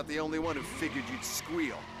 seems I'm not the only one who figured you'd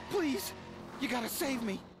squeal. Please, you gotta save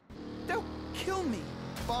me. They'll kill me.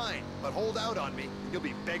 Fine, but hold out on me. You'll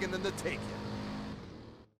be begging them to take you.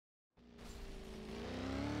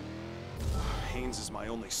 Haynes is my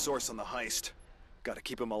only source on the heist. Gotta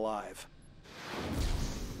keep him alive.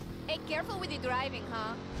 Hey, careful with your driving,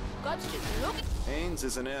 huh? God's just looking. Haynes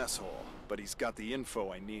is an asshole, but he's got the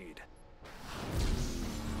info I need.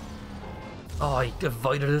 Oh, he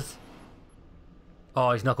avoided us.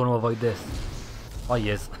 Oh, he's not going to avoid this. Oh,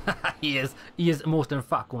 he is. He is. He is most in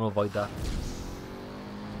fact going to avoid that.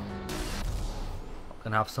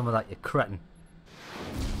 Fucking have some of that, you cretin.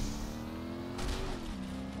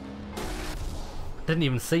 Didn't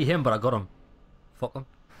even see him, but I got him. Fuck him.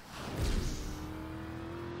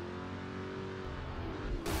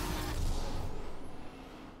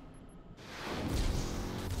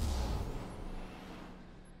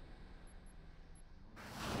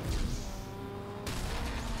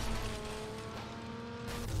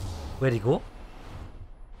 Where'd he go?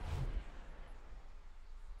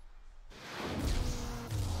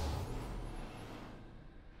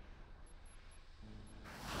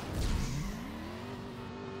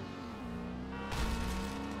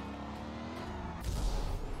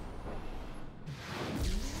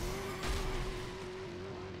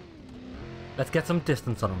 Let's get some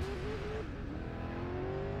distance on him.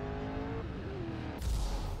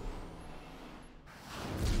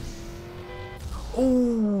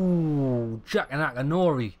 Oh, Jack and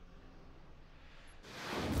Akanori.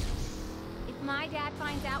 If my dad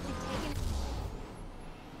finds out we've taken...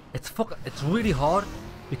 It's really hard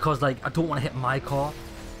because like I don't want to hit my car.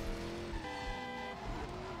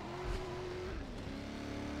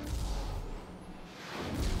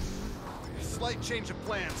 Slight change of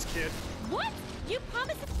plans, kid. What? You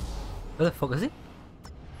promised... Where the fuck is he?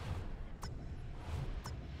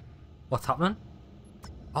 What's happening?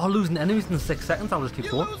 Oh, losing enemies in 6 seconds. I'll just keep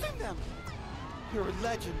going. You're losing them. You're a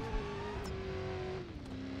legend.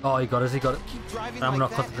 Oh, he got us. He got it. Keep driving I'm like not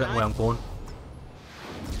that, concentrating and where I'm going.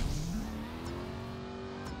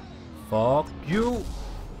 Fuck you.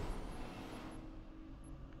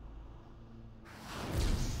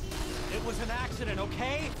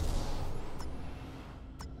 okay?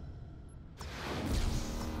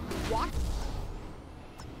 What?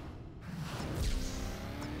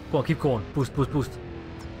 Go on, keep going. Boost, boost, boost.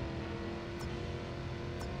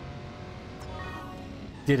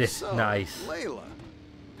 Did it. So, Nice. Layla,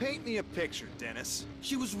 paint me a picture, Dennis.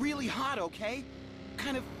 She was really hot, okay?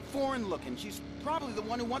 Kind of foreign looking. She's probably the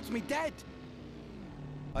one who wants me dead.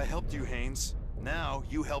 I helped you, Haynes. Now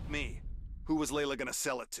you help me. Who was Layla gonna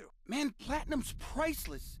sell it to? Man, platinum's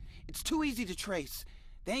priceless. It's too easy to trace.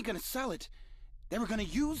 They ain't gonna sell it. They were gonna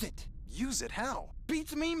use it. Use it how?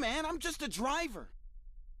 Beats me, man. I'm just a driver.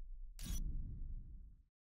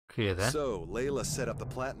 Okay then. So, Layla set up the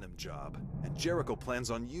platinum job, and Jericho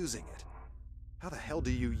plans on using it. How the hell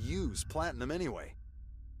do you use platinum anyway?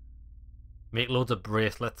 Make loads of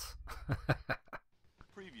bracelets.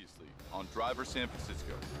 Previously on Driver San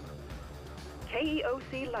Francisco.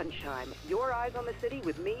 KEOC Lunchtime. Your eyes on the city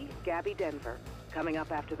with me, Gabby Denver. Coming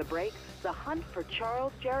up after the break, the hunt for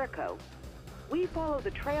Charles Jericho. We follow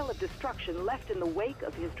the trail of destruction left in the wake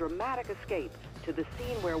of his dramatic escape to the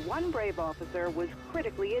scene where one brave officer was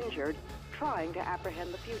critically injured trying to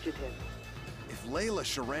apprehend the fugitive. If Layla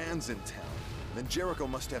Sharan's in town, then Jericho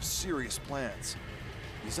must have serious plans.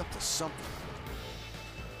 He's up to something.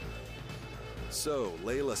 So,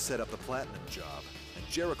 Layla set up the platinum job, and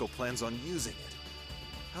Jericho plans on using it.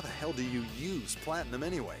 How the hell do you use platinum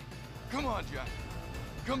anyway? Come on, Jack.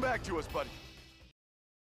 Come back to us, buddy.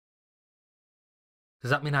 Does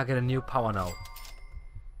that mean I get a new power now?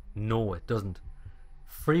 No, it doesn't.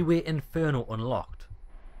 Freeway Inferno unlocked.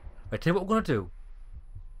 Right, tell you what we're going to do.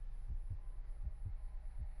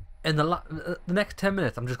 In the next 10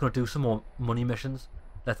 minutes, I'm just going to do some more money missions.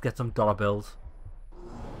 Let's get some dollar bills.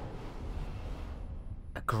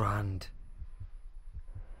 $1,000.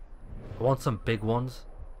 I want some big ones.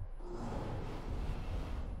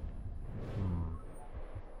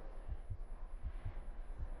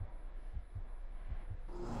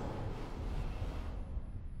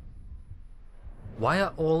 Why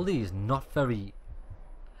are all these not very...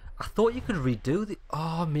 I thought you could redo the...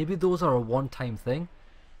 Oh, maybe those are a one-time thing.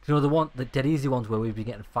 You know, the dead easy ones where we'd be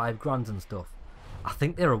getting $5,000 and stuff. I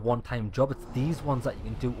think they're a one-time job. It's these ones that you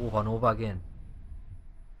can do over and over again.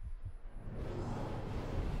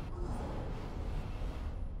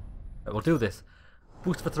 Right, we'll do this.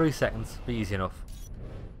 Boost for 3 seconds. Be easy enough.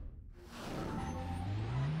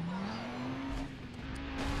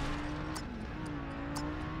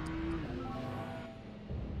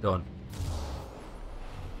 Done.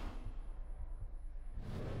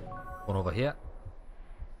 One over here.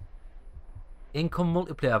 Income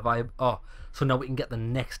multiplier vibe. Oh, so now we can get the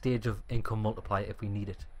next stage of income multiplier if we need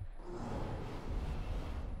it.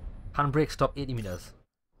 Handbrake stop 80 meters.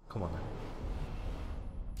 Come on then.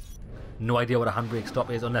 No idea what a handbrake stop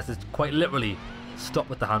is unless it's quite literally stop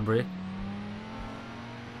with the handbrake.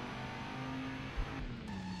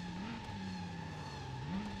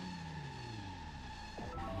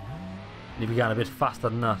 Need to be going a bit faster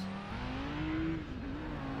than that.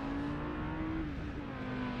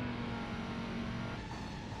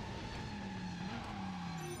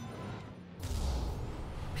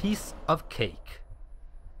 Piece of cake.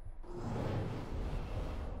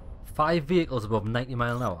 5 vehicles above 90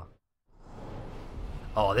 miles an hour.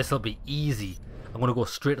 Oh, this will be easy. I'm going to go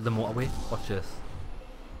straight to the motorway. Watch this.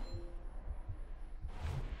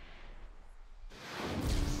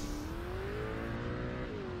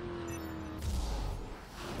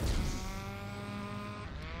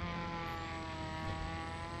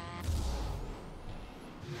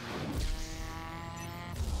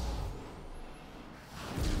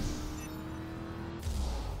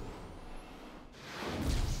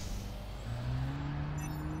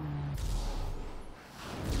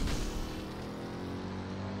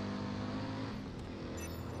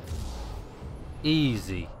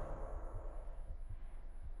 Easy.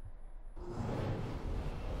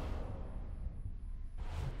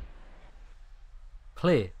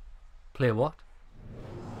 Play. Play what?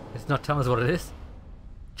 It's not telling us what it is.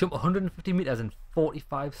 Jump 150 meters in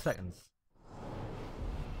 45 seconds.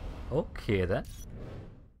 Okay then.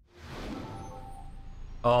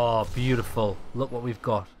 Oh, beautiful. Look what we've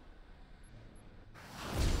got.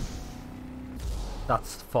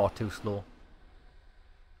 That's far too slow.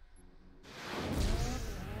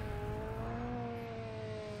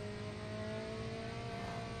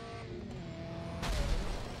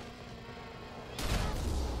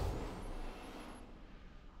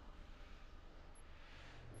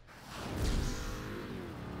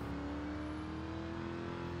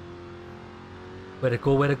 Where to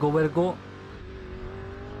go, where to go, where to go?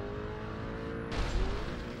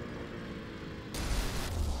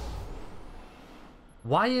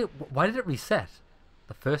 Why did it reset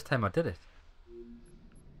the first time I did it?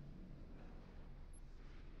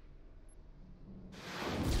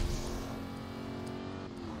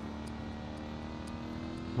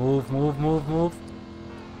 Move, move, move, move.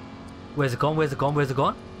 Where's it gone? Where's it gone? Where's it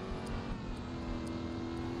gone?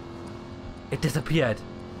 It disappeared.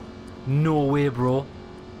 No way, bro.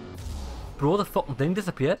 Bro, the fucking thing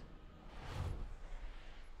disappeared.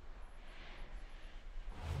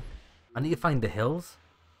 I need to find the hills.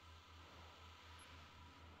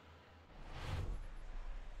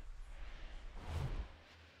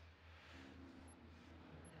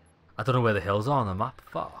 I don't know where the hills are on the map.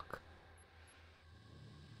 Fuck.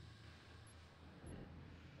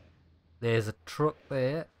 There's a truck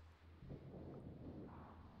there.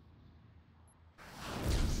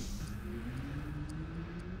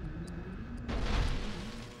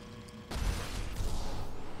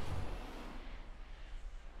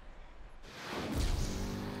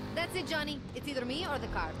 That's it, Johnny. It's either me or the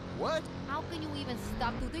car. What? How can you even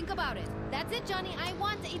stop to think about it? That's it, Johnny. I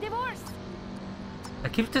want a divorce.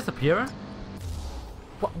 It keeps disappearing.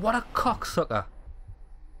 What a cocksucker.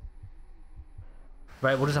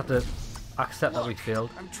 Right, we'll just have to accept that we failed.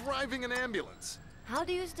 I'm driving an ambulance. How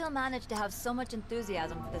do you still manage to have so much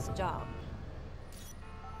enthusiasm for this job?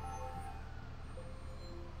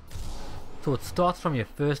 So it starts from your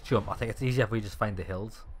first jump. I think it's easier if we just find the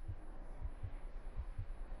hills.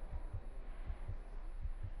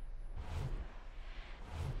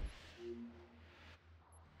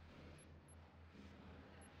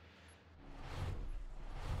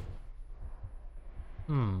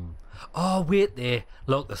 Oh, wait there.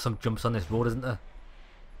 Look, there's some jumps on this road, isn't there?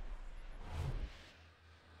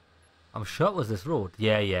 I'm sure it was this road.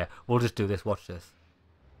 Yeah, yeah. We'll just do this. Watch this.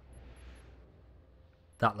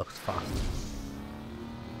 That looks fast.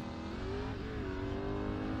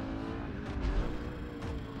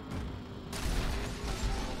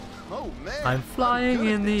 Oh, man. I'm flying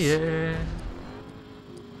in the air.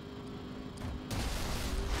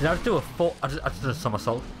 Did I just do a four? I just did a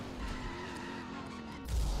somersault.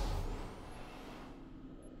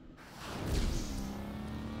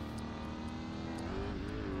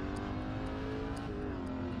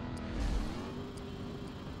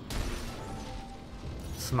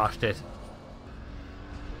 Smashed it.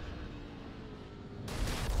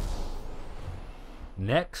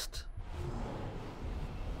 Next.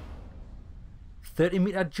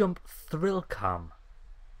 30-meter jump thrill cam.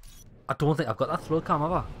 I don't think I've got that thrill cam,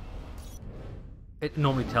 have I? It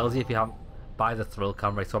normally tells you if you haven't buy the thrill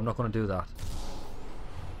cam, right? So I'm not going to do that.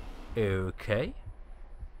 Okay.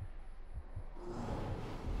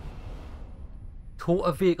 Tow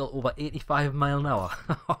a vehicle over 85 miles an hour.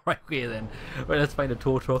 Alright, okay then. Right, let's find a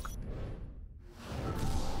tow truck.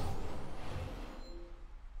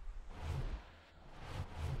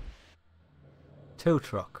 Tow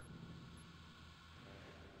truck.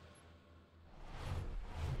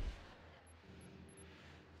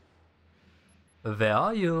 Where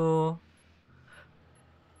are you?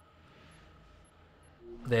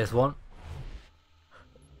 There's one.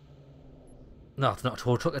 No, it's not a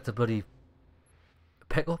tow truck, it's a bloody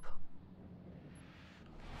pickup.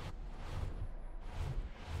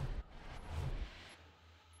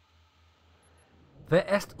 Wer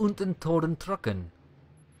ist unten toten Trucken?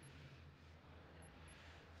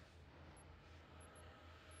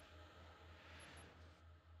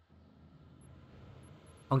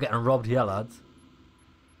 I'm getting robbed here, lads.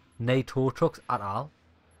 Nay tow trucks at all.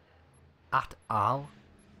 At all.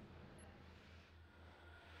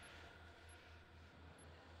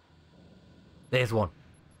 There's one.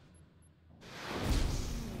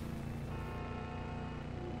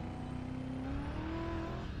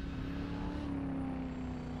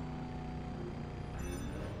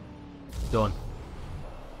 Done.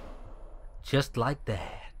 Just like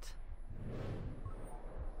that.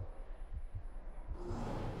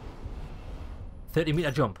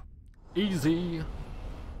 "30-meter jump. Easy.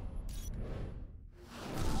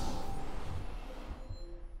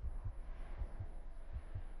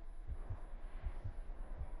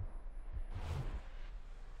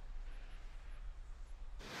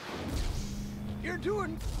 You're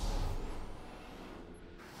doing...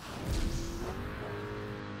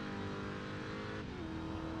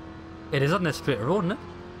 It is on this straight road, isn't it?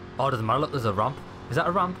 Oh, it doesn't matter. Look, there's a ramp. Is that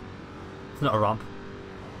a ramp? It's not a ramp.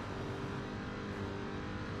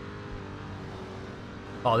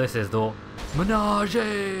 Oh, this is though. Menage!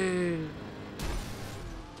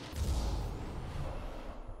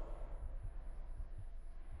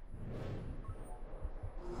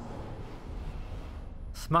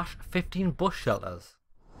 Smash 15 bus shelters.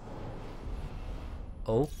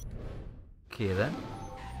 Oh. Okay then.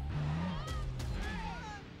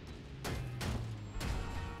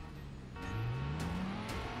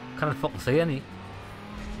 Can't fucking see any.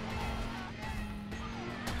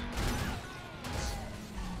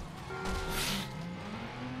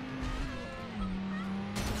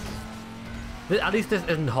 At least this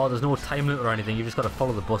isn't hard, there's no time limit or anything, you've just got to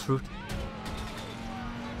follow the bus route.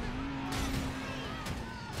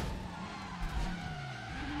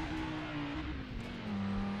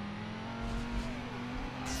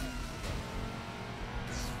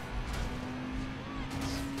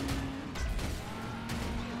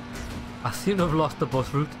 I seem to have lost the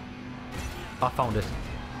bus route. I found it.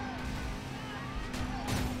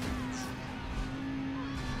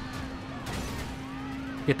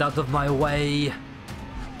 Get out of my way.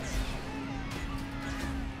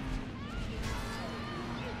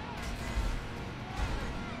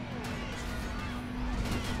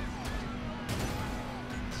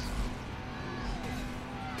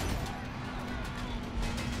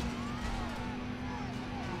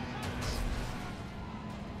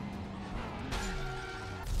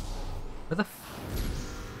 Where the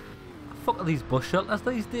fuck are these bus shelters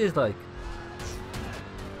these days like?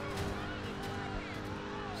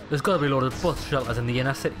 There's got to be a load of bus shelters in the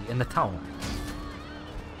inner city, in the town.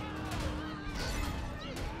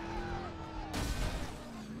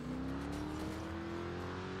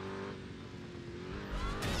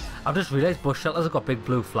 I've just realised bus shelters have got big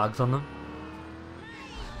blue flags on them.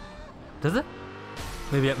 Does it?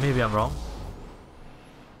 Maybe I'm wrong.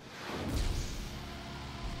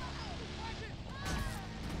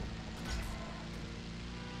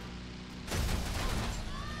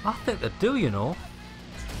 I think they do, you know.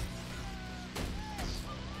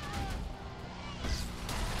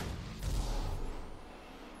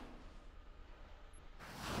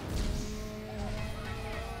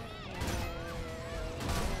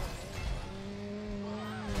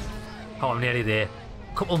 Oh, I'm nearly there.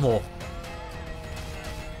 Couple more.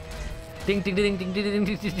 Ding ding ding ding ding ding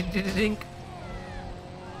ding ding ding ding ding.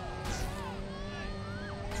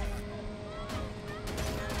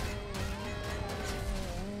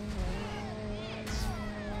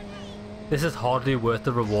 This is hardly worth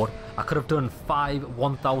the reward. I could have done 5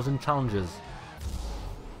 1,000 challenges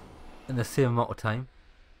in the same amount of time.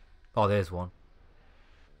 Oh, there's one.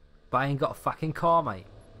 But I ain't got a fucking car, mate.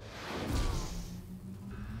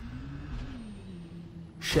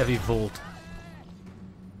 Chevy Volt.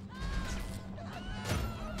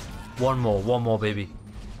 One more, baby.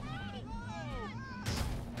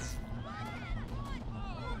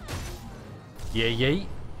 Yeah.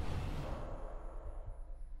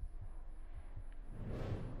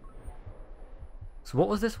 So what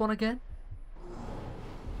was this one again?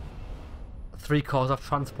 3 cars off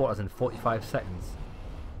transporters in 45 seconds.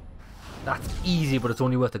 That's easy, but it's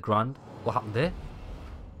only worth $1,000. What happened there?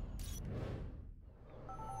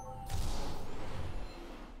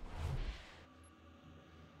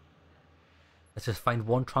 Let's just find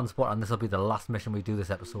one transport and this will be the last mission we do this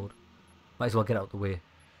episode. Might as well get out of the way.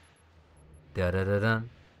 Da-da-da-dun.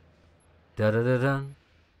 Da-da-da-dun.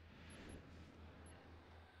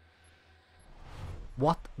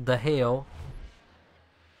 What the hell?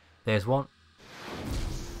 There's one.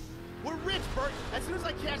 We're rich, Bert! As soon as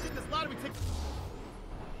I cash in this lottery ticket...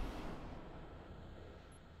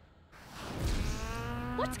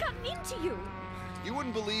 What's gotten into you? You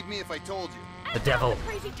wouldn't believe me if I told you. The devil.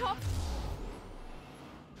 Crazy talk.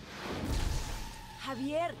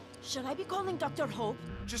 Javier, should I be calling Dr. Hope?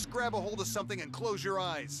 Just grab a hold of something and close your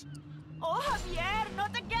eyes. Oh, Javier,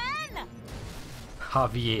 not again!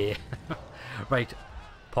 Javier. Right,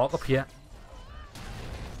 park up here.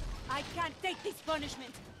 I can't take this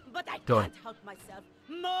punishment, but I Done. can't help myself.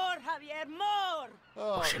 More, Javier, more!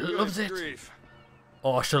 Oh, she loves it.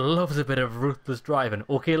 Oh, she loves a bit of ruthless driving.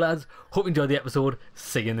 Okay, lads, hope you enjoyed the episode.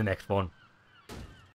 See you in the next one.